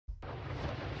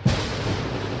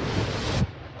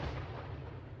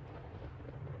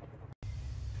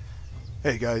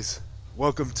Hey guys,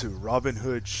 welcome to Robin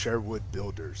Hood Sherwood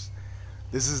Builders.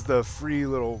 This is the free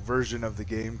little version of the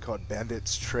game called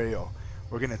Bandit's Trail.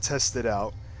 We're going to test it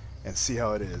out and see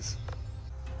how it is.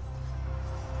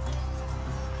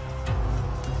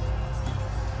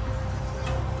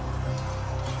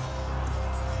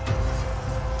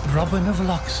 Robin of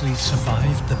Locksley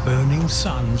survived the burning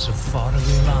sands of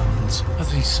faraway lands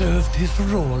as he served his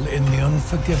role in the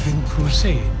unforgiving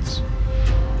Crusades.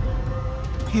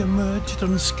 He emerged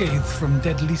unscathed from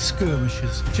deadly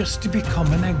skirmishes just to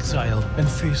become an exile and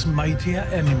face mightier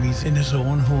enemies in his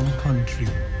own home country.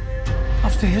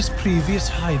 After his previous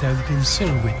hideout in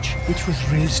Silwich, which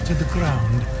was razed to the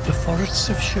ground, the forests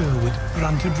of Sherwood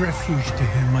granted refuge to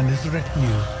him and his retinue,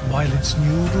 while its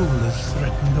new rulers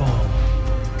threatened all.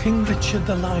 King Richard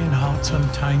the Lionheart's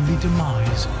untimely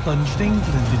demise plunged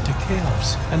England into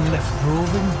chaos and left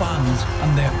roving bands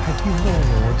and their petty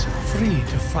warlords free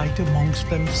to fight amongst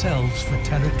themselves for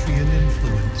territory and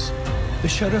influence. The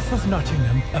Sheriff of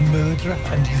Nottingham, a murderer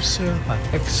and usurper,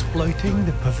 exploiting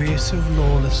the pervasive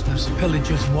lawlessness,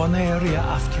 pillages one area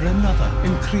after another,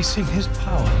 increasing his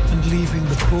power and leaving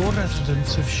the poor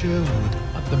residents of Sherwood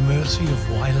at the mercy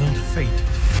of wild fate.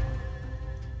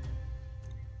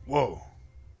 Whoa.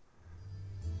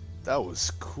 That was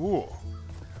cool.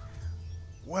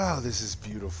 Wow, this is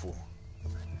beautiful.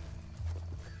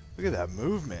 Look at that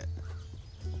movement.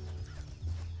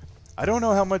 I don't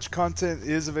know how much content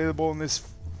is available in this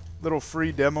little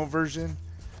free demo version,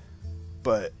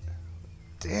 but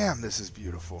damn, this is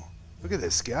beautiful. Look at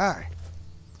this guy.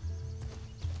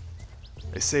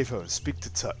 A safe home. Speak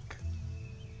to Tuck.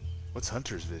 What's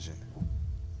Hunter's vision?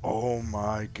 Oh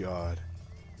my god.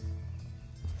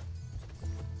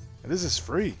 And this is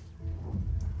free.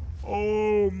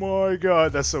 Oh my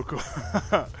god, that's so cool.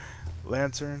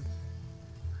 Lantern.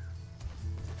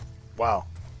 Wow.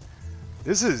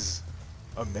 This is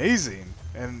amazing.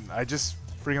 And I just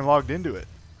freaking logged into it.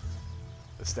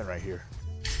 Let's stand right here.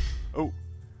 Oh.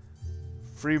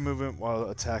 Free movement while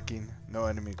attacking. No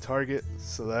enemy target.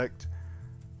 Select.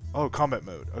 Oh, combat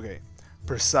mode. Okay.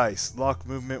 Precise. Lock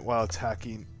movement while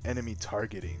attacking. Enemy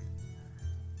targeting.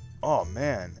 Oh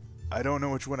man. I don't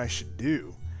know which one I should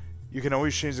do. You can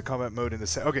always change the combat mode in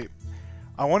the okay,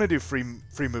 I want to do free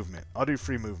movement. I'll do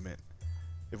free movement.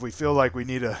 If we feel like we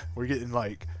need we're getting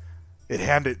like it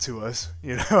handed to us,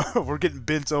 you know, we're getting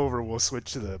bent over, we'll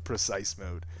switch to the precise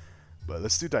mode. But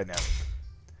let's do dynamic.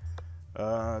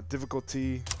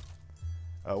 Difficulty.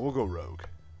 We'll go rogue,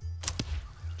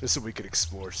 just so we could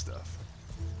explore stuff.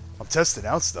 I'm testing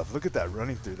out stuff. Look at that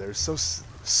running through there. It's so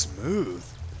smooth.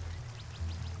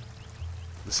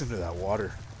 Listen to that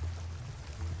water.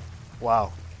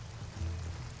 Wow.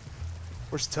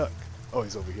 Where's Tuck? Oh,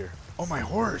 he's over here. Oh, my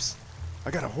horse. I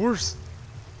got a horse.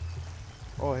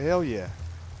 Oh, hell yeah.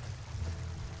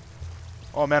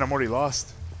 Oh, man, I'm already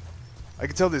lost. I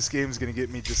can tell this game's going to get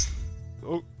me just...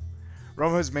 Oh.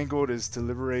 Robin Hood's main goal is to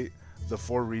liberate the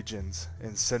 4 regions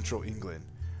in central England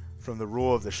from the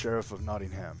rule of the Sheriff of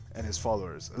Nottingham and his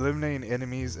followers, eliminating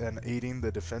enemies and aiding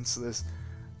the defenseless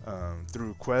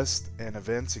through quests and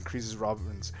events increases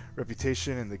Robin's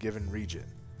reputation in the given region.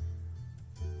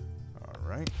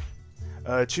 Alright.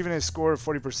 Achieving a score of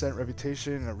 40%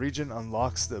 reputation in a region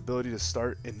unlocks the ability to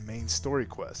start in main story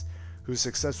quest, whose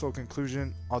successful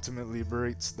conclusion ultimately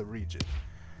liberates the region.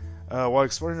 While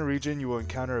exploring the region, you will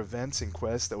encounter events and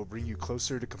quests that will bring you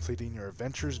closer to completing your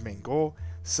adventure's main goal.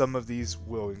 Some of these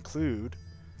will include...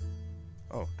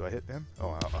 Oh, do I hit him?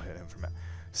 Oh, I'll hit him from that.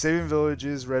 Saving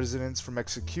villages, residents from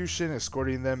execution,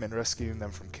 escorting them and rescuing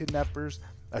them from kidnappers,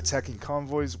 attacking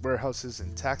convoys, warehouses,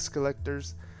 and tax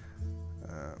collectors,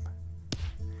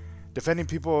 defending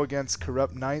people against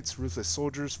corrupt knights, ruthless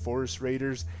soldiers, forest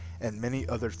raiders, and many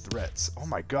other threats. Oh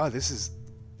my god, this is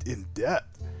in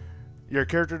depth. Your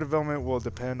character development will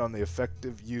depend on the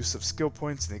effective use of skill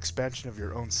points and the expansion of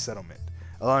your own settlement,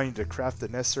 allowing you to craft the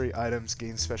necessary items,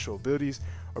 gain special abilities,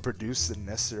 or produce the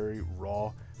necessary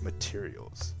raw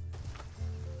materials.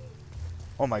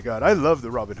 Oh my god, I love the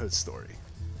Robin Hood story.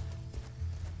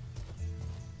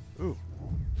 Ooh.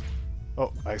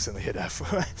 Oh, I accidentally hit F.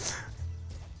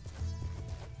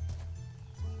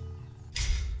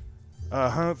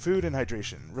 Food and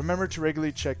hydration. Remember to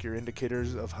regularly check your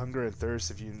indicators of hunger and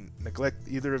thirst. If you neglect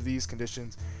either of these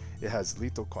conditions, it has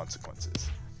lethal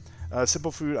consequences.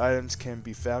 Simple food items can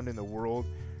be found in the world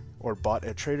or bought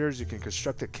at traders. You can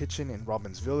construct a kitchen in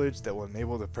Robin's village that will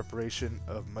enable the preparation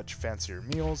of much fancier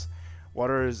meals.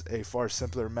 Water is a far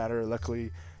simpler matter. Luckily,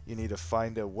 you need to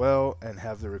find a well and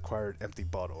have the required empty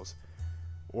bottles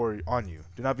or on you.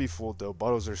 Do not be fooled though.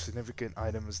 Bottles are significant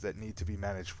items that need to be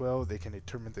managed well. They can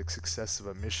determine the success of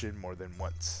a mission more than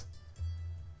once.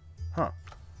 Huh.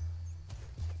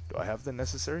 Do I have the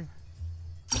necessary?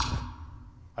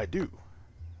 I do.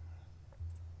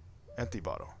 Empty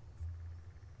bottle.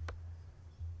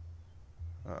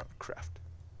 Craft.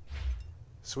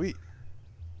 Sweet.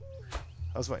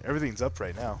 How's my... Everything's up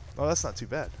right now. Oh, that's not too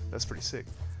bad. That's pretty sick.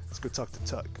 Let's go talk to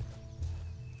Tuck.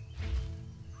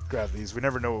 Grab these. We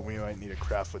never know when we might need a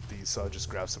craft with these, so I'll just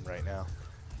grab some right now.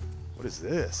 What is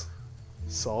this?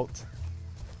 Salt.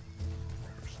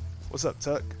 What's up,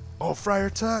 Tuck? Oh, Friar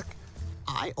Tuck!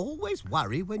 I always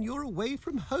worry when you're away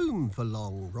from home for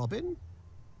long, Robin.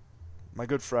 My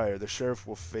good friar, the sheriff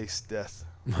will face death.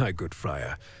 My good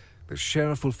friar, the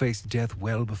sheriff will face death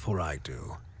well before I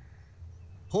do.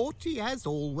 Haughty as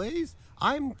always,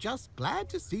 I'm just glad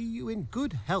to see you in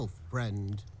good health,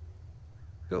 friend.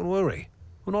 Don't worry,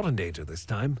 we're not in danger this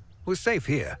time. We're safe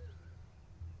here.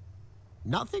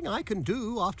 Nothing I can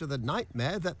do after the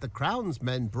nightmare that the Crown's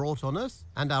men brought on us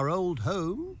and our old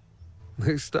home.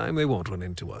 This time they won't run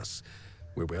into us.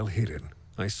 We're well hidden.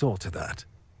 I saw to that.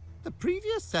 The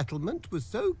previous settlement was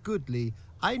so goodly.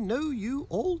 I know you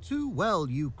all too well,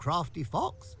 you crafty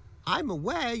fox. I'm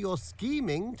aware you're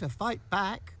scheming to fight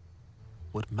back.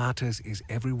 What matters is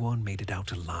everyone made it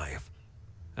out alive.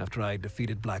 After I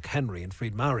defeated Black Henry and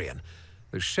freed Marion,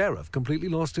 the sheriff completely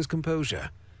lost his composure.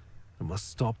 I must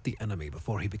stop the enemy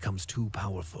before he becomes too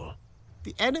powerful.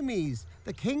 The enemies,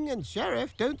 the king and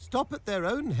sheriff, don't stop at their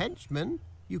own henchmen.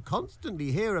 You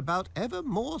constantly hear about ever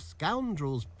more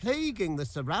scoundrels plaguing the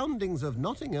surroundings of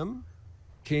Nottingham.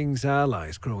 King's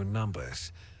allies grow in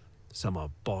numbers. Some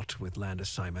are bought with land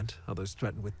assignment, others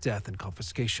threatened with death and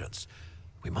confiscations.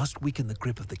 We must weaken the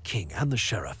grip of the king and the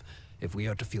sheriff if we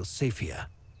are to feel safe here.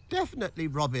 Definitely,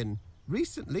 Robin.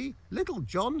 Recently, Little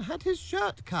John had his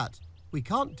shirt cut. We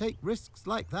can't take risks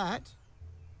like that.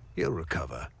 He'll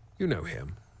recover. You know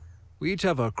him. We each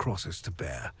have our crosses to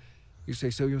bear. You say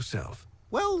so yourself.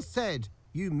 Well said.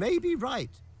 You may be right.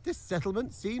 This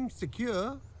settlement seems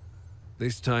secure.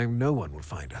 This time no one will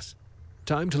find us.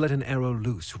 Time to let an arrow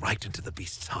loose right into the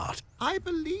beast's heart. I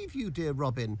believe you, dear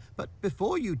Robin, but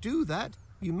before you do that,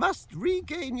 you must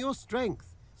regain your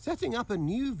strength. Setting up a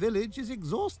new village is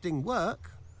exhausting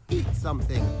work. Eat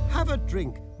something, have a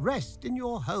drink, rest in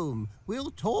your home.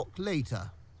 We'll talk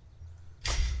later.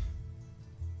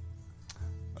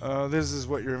 This is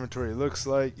what your inventory looks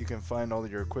like. You can find all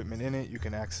of your equipment in it. You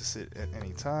can access it at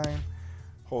any time.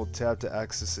 Hold tab to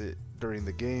access it during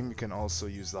the game. You can also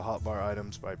use the hotbar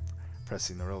items by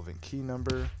pressing the relevant key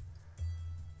number.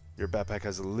 Your backpack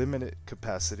has a limited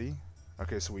capacity.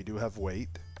 Okay, so we do have weight.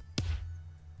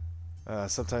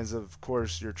 Sometimes, of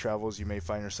course, your travels, you may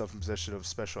find yourself in possession of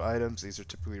special items. These are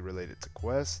typically related to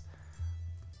quests.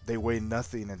 They weigh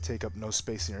nothing and take up no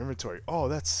space in your inventory. Oh,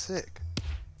 that's sick.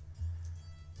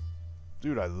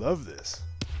 Dude, I love this.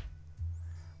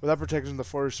 Without protection, the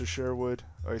forest of Sherwood.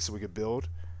 Okay, so we could build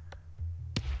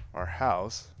our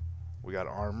house. We got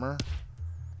armor.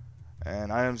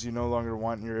 And items you no longer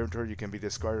want in your inventory, you can be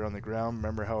discarded on the ground.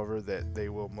 Remember, however, that they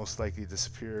will most likely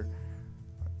disappear.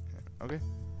 Okay.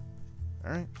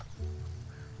 Alright.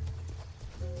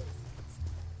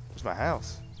 Where's my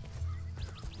house?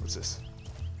 What's this?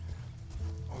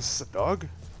 Oh, is this a dog?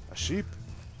 A sheep?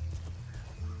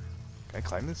 Can I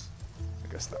climb this?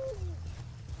 I guess not.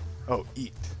 Oh,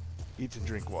 eat. Eat and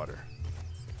drink water.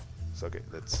 So, okay,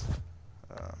 let's...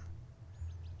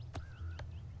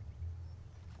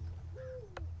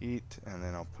 eat, and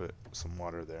then I'll put some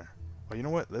water there. Oh, you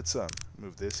know what? Let's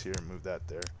move this here, move that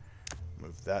there,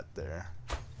 move that there,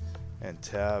 and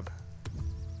tab.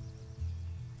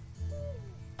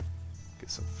 Get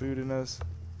some food in us.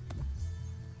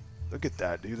 Look at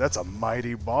that, dude. That's a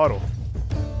mighty bottle.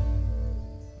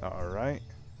 Alright.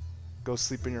 Go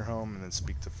sleep in your home and then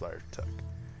speak to Friar Tuck.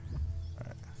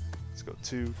 Alright. Let's go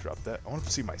 2. Drop that. I want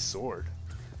to see my sword.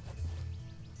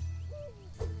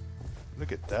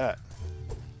 Look at that.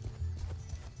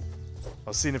 I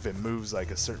was seeing if it moves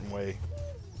like a certain way.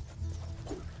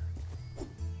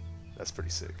 That's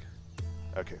pretty sick.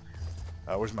 Okay.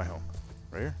 Where's my home?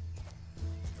 Right here?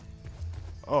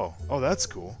 Oh. Oh, that's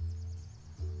cool.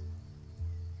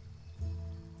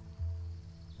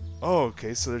 Oh,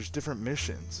 okay. So there's different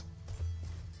missions.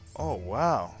 Oh,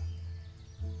 wow.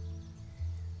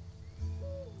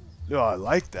 Oh, I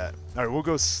like that. Alright, we'll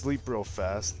go sleep real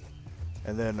fast.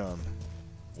 And then,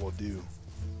 we'll do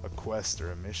a quest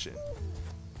or a mission.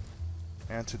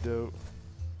 Antidote.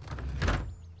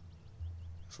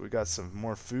 So we got some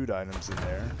more food items in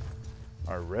there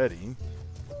already.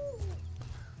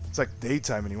 It's like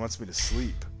daytime and he wants me to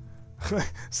sleep.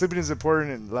 Sleeping is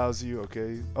important and allows you,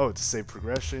 okay. Oh, to save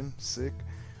progression. Sick.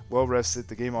 Well rested.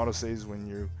 The game autosaves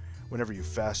whenever you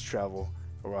fast travel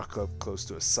or walk up close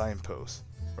to a signpost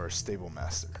or a stable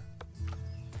master.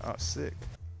 Oh, sick.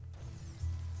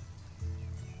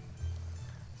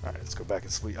 Alright, let's go back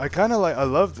and sleep. I kind of like, I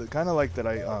love the, kind of like that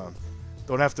I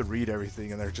don't have to read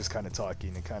everything and they're just kind of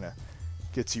talking. It kind of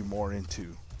gets you more into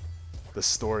the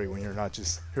story when you're not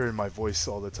just hearing my voice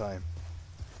all the time.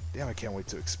 Damn, I can't wait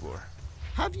to explore.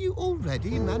 Have you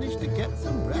already managed to get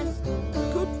some rest?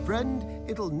 Good friend,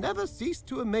 it'll never cease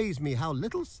to amaze me how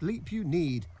little sleep you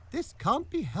need. This can't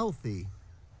be healthy.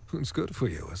 It's good for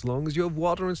you, as long as you have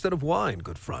water instead of wine,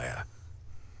 good friar.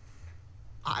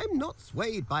 I'm not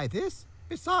swayed by this.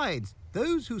 Besides,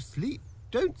 those who sleep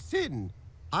don't sin.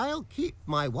 I'll keep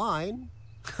my wine.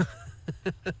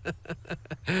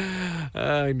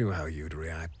 I knew how you'd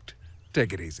react.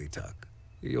 Take it easy, Tuck.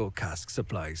 Your cask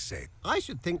supply's safe. I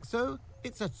should think so.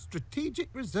 It's a strategic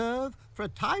reserve for a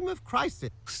time of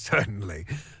crisis. Certainly.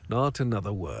 Not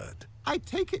another word. I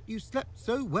take it you slept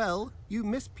so well, you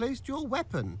misplaced your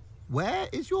weapon. Where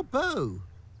is your bow?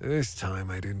 This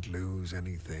time I didn't lose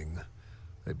anything.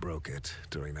 I broke it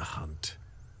during a hunt.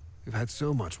 We've had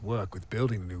so much work with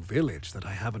building a new village that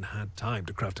I haven't had time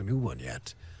to craft a new one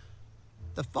yet.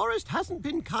 The forest hasn't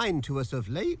been kind to us of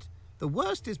late. The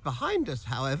worst is behind us,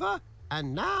 however,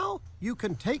 and now you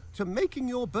can take to making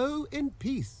your bow in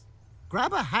peace.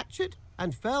 Grab a hatchet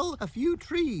and fell a few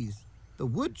trees. The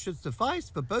wood should suffice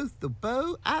for both the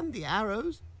bow and the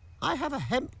arrows. I have a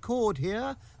hemp cord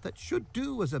here that should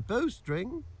do as a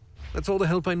bowstring. That's all the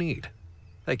help I need.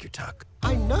 Thank you, Tuck.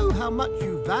 I know how much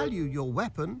you value your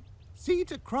weapon. See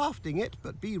to crafting it,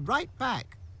 but be right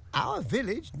back. Our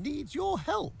village needs your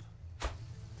help.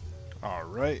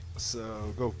 Alright,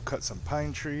 so go cut some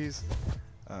pine trees.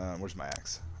 Where's my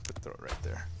axe? Throw it right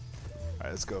there.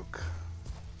 Alright, let's go.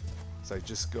 So I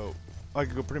just go. I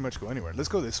can go pretty much go anywhere. Let's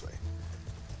go this way.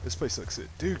 This place looks good.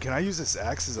 Dude, can I use this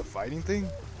axe as a fighting thing?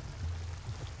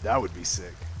 That would be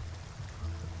sick.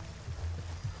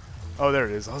 Oh, there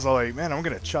it is. I was all like, man, I'm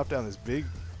going to chop down this big...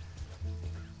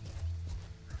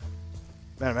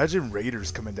 Man, imagine raiders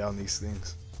coming down these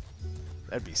things.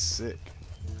 That'd be sick.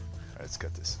 Alright, let's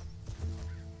cut this.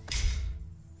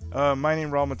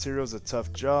 Mining raw materials is a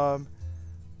tough job,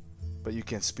 but you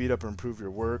can speed up or improve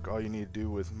your work. All you need to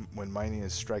do when mining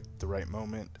is strike the right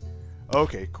moment.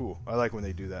 Okay, cool. I like when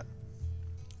they do that.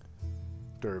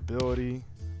 Durability.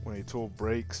 When a tool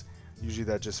breaks, usually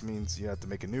that just means you have to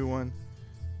make a new one.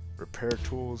 Repair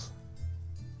tools.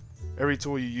 Every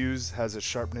tool you use has a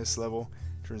sharpness level.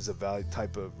 Turns the value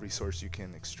type of resource you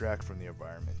can extract from the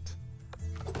environment.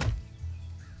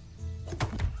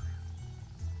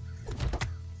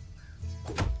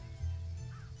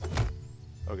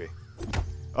 Okay.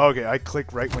 Okay, I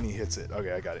click right when he hits it.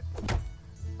 Okay, I got it.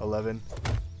 11.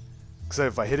 Because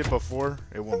if I hit it before,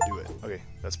 it won't do it. Okay,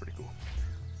 that's pretty cool.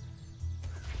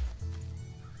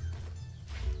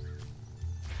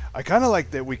 I kind of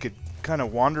like that we could kind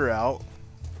of wander out,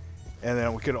 and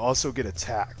then we could also get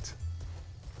attacked,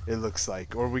 it looks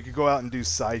like. Or we could go out and do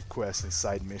side quests and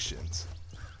side missions.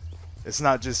 It's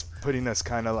not just putting us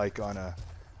kind of like on a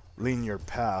linear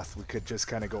path. We could just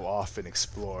kind of go off and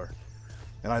explore.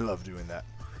 And I love doing that.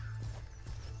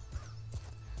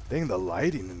 Dang, the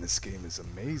lighting in this game is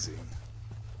amazing.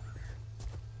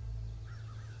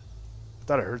 I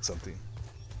thought I heard something.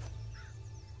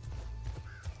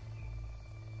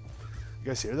 You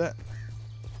guys hear that?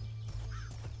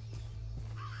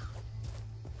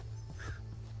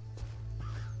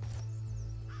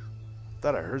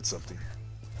 Thought I heard something.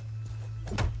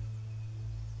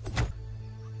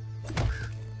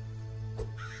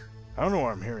 I don't know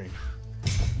what I'm hearing.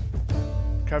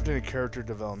 Crafting and character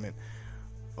development.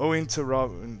 Owing to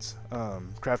Robin's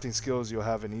crafting skills, you'll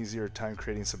have an easier time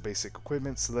creating some basic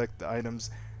equipment. Select the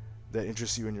items that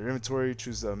interest you in your inventory,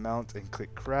 choose the amount, and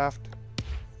click craft.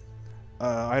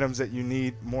 Items that you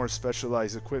need more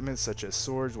specialized equipment, such as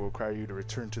swords, will require you to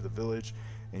return to the village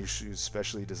and you choose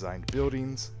specially designed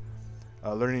buildings.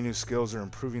 Learning new skills or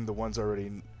improving the ones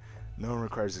already known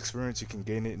requires experience. You can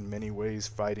gain it in many ways: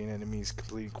 fighting enemies,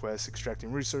 completing quests,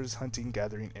 extracting resources, hunting,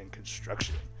 gathering, and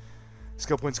construction.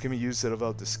 Skill points can be used to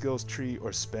develop the skills tree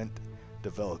or spent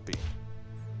developing.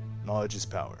 Knowledge is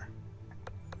power.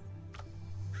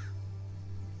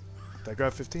 Did I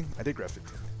grab 15? I did grab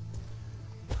 15.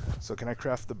 So can I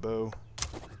craft the bow?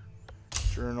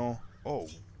 Journal. Oh,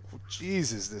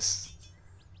 Jesus, this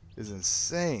is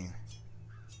insane.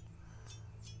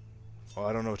 Oh,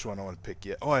 I don't know which one I want to pick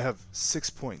yet. Oh, I have 6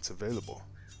 points available.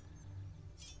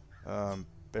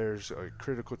 Bears a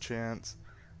critical chance.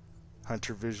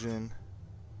 Hunter vision.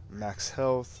 Max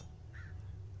health.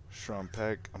 Strong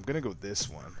pack. I'm gonna go this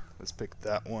one. Let's pick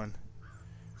that one.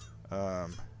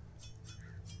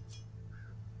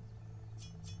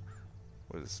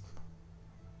 What is...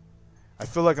 I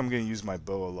feel like I'm going to use my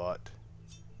bow a lot.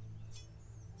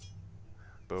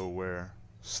 Bow where?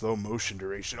 Slow motion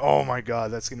duration. Oh my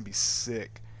god, that's going to be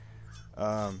sick.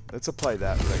 Let's apply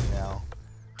that right now.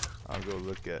 I'll go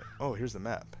look at... Oh, here's the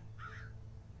map.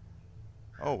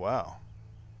 Oh, wow.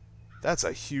 That's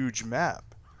a huge map.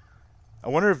 I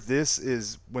wonder if this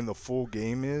is when the full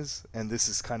game is, and this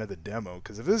is kind of the demo.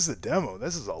 Because if this is the demo,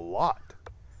 this is a lot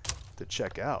to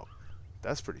check out.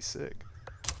 That's pretty sick.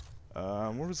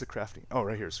 Where was the crafting? Oh,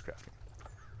 right here is crafting.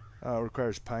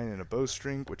 Requires pine and a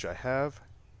bowstring, which I have.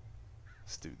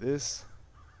 Let's do this.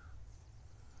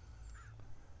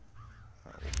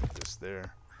 We'll put this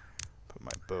there. Put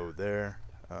my bow there.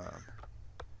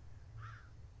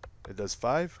 It does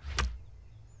 5.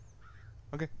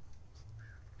 Okay.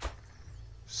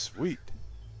 Sweet.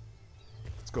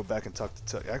 Let's go back and talk to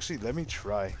Tuck. Actually, let me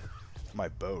try my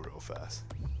bow real fast.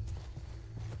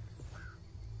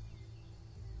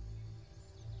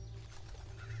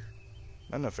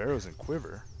 Not enough arrows in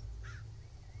quiver.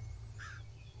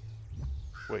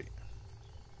 Wait.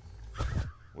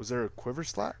 Was there a quiver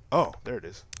slot? Oh, there it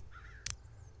is.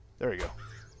 There we go.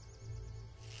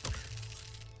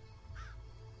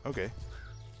 Okay.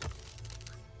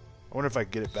 I wonder if I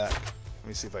can get it back. Let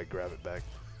me see if I grab it back.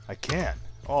 I can.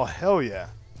 Oh, hell yeah.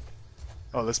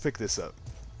 Oh, let's pick this up.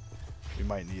 We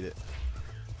might need it.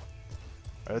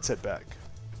 Alright, let's head back.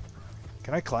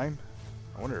 Can I climb?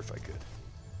 I wonder if I could.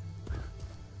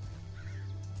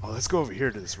 Oh, let's go over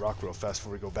here to this rock real fast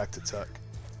before we go back to Tuck.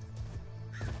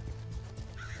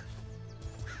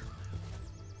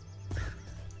 I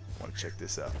want to check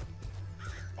this out.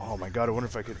 Oh my god, I wonder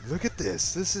if I could... Look at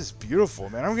this. This is beautiful,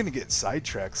 man. I'm going to get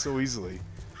sidetracked so easily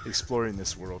exploring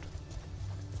this world.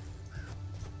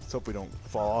 Let's hope we don't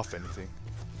fall off anything.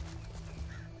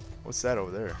 What's that over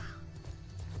there?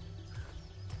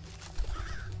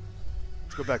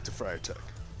 Let's go back to Friar Tuck.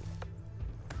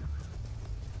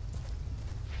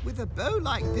 With a bow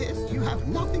like this, you have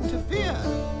nothing to fear.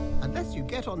 Unless you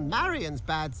get on Marion's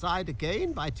bad side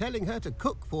again by telling her to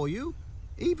cook for you.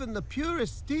 Even the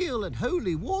purest steel and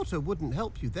holy water wouldn't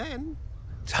help you then.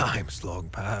 Time's long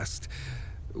past.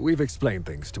 We've explained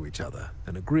things to each other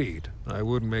and agreed I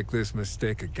wouldn't make this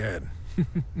mistake again.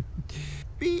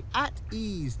 Be at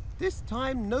ease. This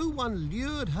time no one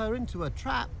lured her into a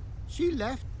trap. She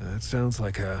left. That sounds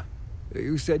like her.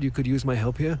 You said you could use my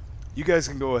help here? You guys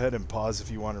can go ahead and pause if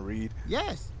you want to read.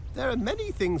 Yes, there are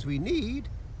many things we need.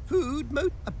 Food,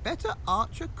 a better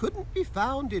archer couldn't be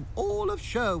found in all of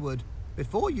Sherwood.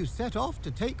 Before you set off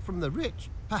to take from the rich,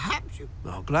 perhaps you...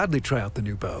 I'll gladly try out the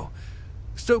new bow.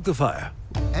 Stoke the fire.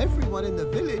 Everyone in the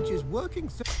village is working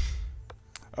so...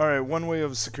 Alright, one way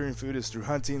of securing food is through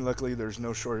hunting. Luckily, there's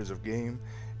no shortage of game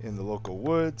in the local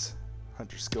woods.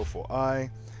 Hunter's skillful eye.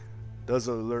 Does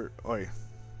alert...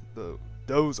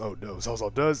 Does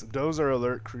are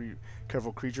alert,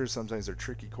 careful creatures. Sometimes they're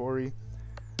tricky quarry.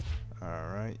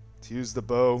 Alright. To use the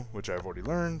bow, which I've already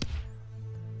learned.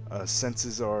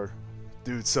 Senses are...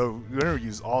 Dude, so we're going to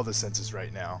use all the senses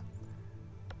right now.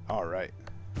 Alright.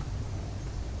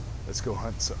 Let's go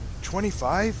hunt some.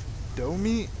 25? Doe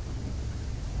meat?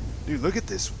 Dude, look at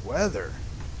this weather.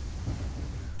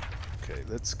 Okay,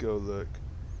 let's go look.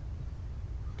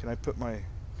 Can I put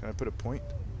a point?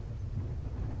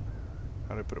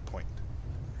 How do I put a point?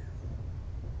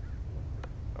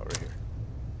 Oh, right here.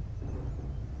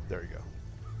 There we go.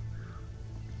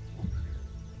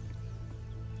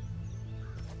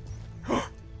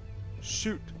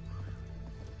 Shoot.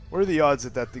 What are the odds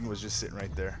that that thing was just sitting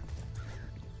right there?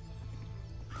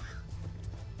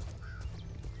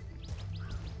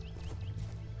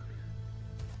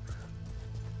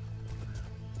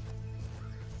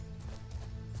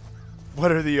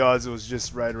 What are the odds it was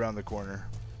just right around the corner?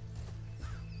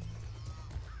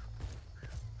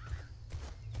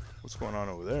 What's going on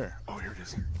over there? Oh, here it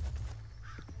is.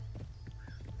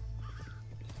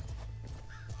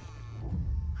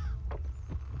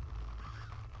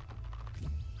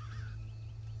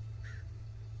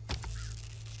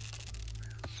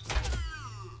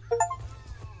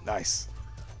 Nice.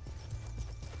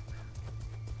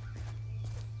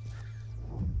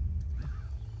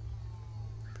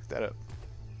 Pick that up.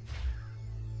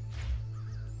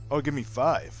 Oh, give me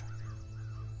 5.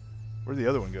 Where'd the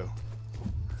other one go?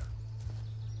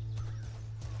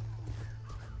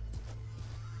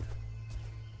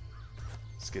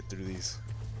 Let's get through these.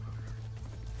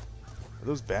 Are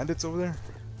those bandits over there?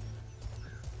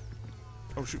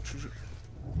 Oh, shoot, shoot, shoot.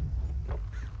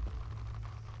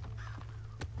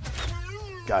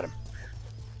 Got him.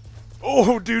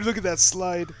 Oh, dude, look at that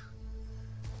slide.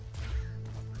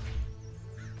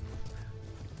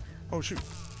 Oh, shoot.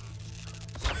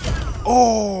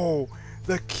 Oh,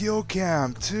 the kill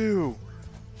cam too.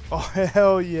 Oh,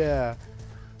 hell yeah.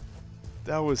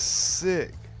 That was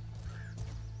sick.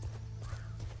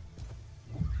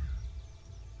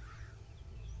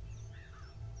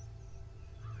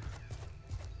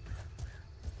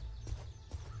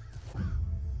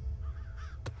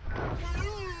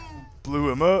 Blew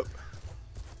him up.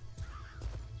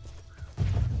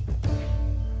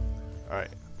 Alright,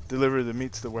 deliver the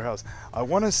meat to the warehouse. I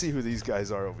want to see who these guys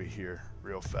are over here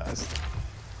real fast.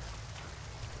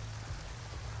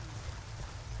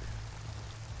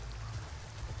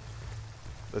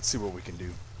 Let's see what we can do.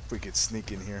 If we could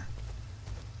sneak in here.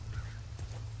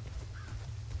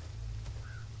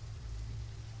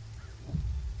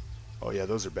 Oh yeah,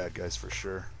 those are bad guys for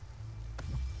sure.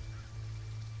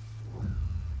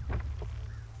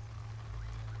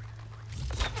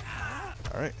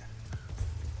 Alright.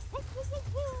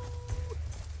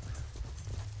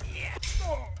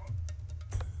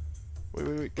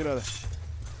 Wait, get out of there.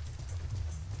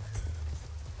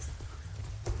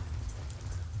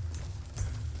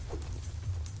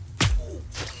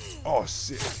 Oh,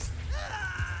 shit.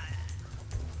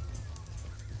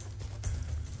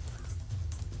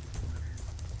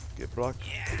 Get blocked.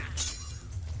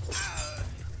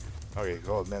 Okay,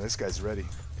 oh man, this guy's ready.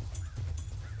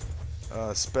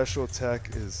 Special attack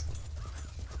is...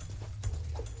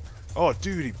 Oh,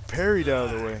 dude, he parried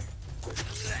out of the way.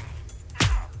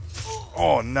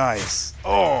 Oh, nice.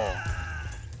 Oh,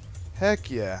 heck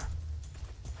yeah.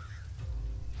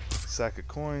 Sack of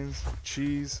coins,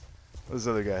 cheese. What does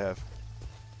this other guy have?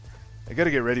 I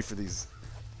gotta get ready for these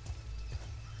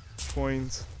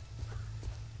coins.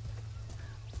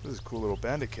 This is a cool little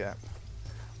bandit cap.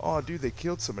 Oh, dude, they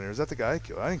killed somebody. Is that the guy I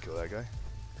killed? I didn't kill that guy.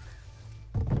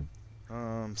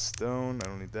 Stone. I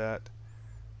don't need that.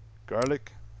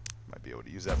 Garlic. Might be able to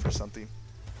use that for something.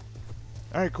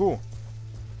 Alright, cool.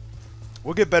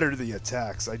 We'll get better to the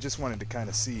attacks. I just wanted to kind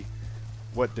of see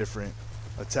what different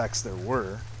attacks there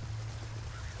were.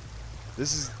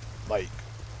 This is like...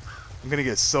 I'm gonna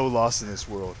get so lost in this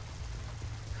world.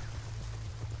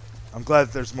 I'm glad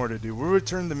that there's more to do. We'll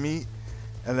return the meat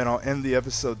and then I'll end the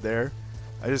episode there.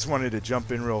 I just wanted to jump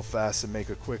in real fast and make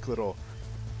a quick little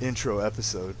intro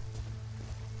episode.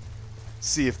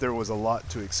 See if there was a lot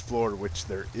to explore, which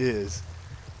there is.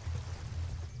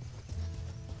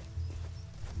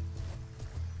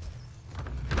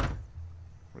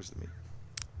 Where's the meat?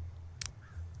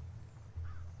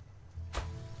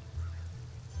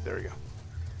 There we go.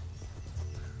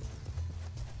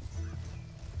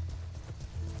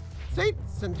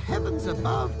 Saints and heavens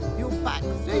above, you're back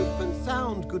safe and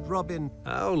sound, good Robin.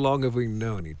 How long have we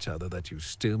known each other that you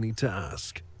still need to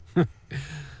ask?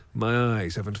 My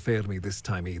eyes haven't failed me this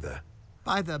time either.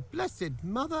 By the blessed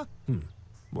mother.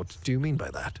 What do you mean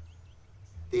by that?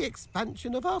 The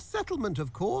expansion of our settlement,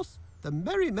 of course. The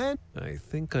merry men. I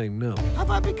think I know.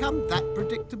 Have I become that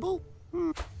predictable?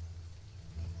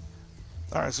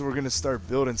 Alright, so we're going to start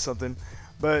building something.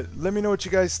 But let me know what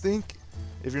you guys think.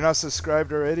 If you're not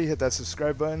subscribed already, hit that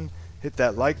subscribe button. Hit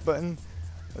that like button.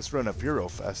 Let's run up here real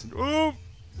fast. Oh,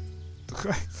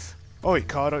 oh, he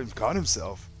caught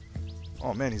himself.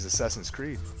 Oh man, he's Assassin's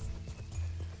Creed.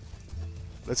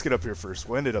 Let's get up here first.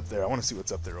 We'll end it up there. I want to see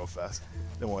what's up there real fast.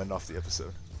 Then we'll end off the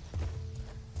episode.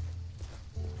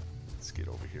 Let's get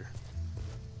over here.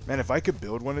 Man, if I could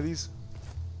build one of these.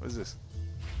 What is this?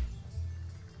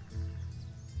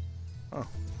 Oh.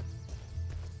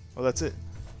 Oh, that's it.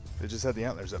 They just had the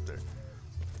antlers up there.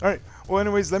 Alright, well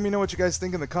anyways, let me know what you guys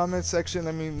think in the comments section.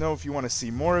 Let me know if you want to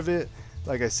see more of it.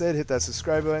 Like I said, hit that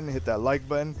subscribe button, hit that like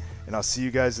button, and I'll see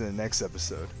you guys in the next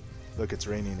episode. Look, it's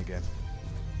raining again.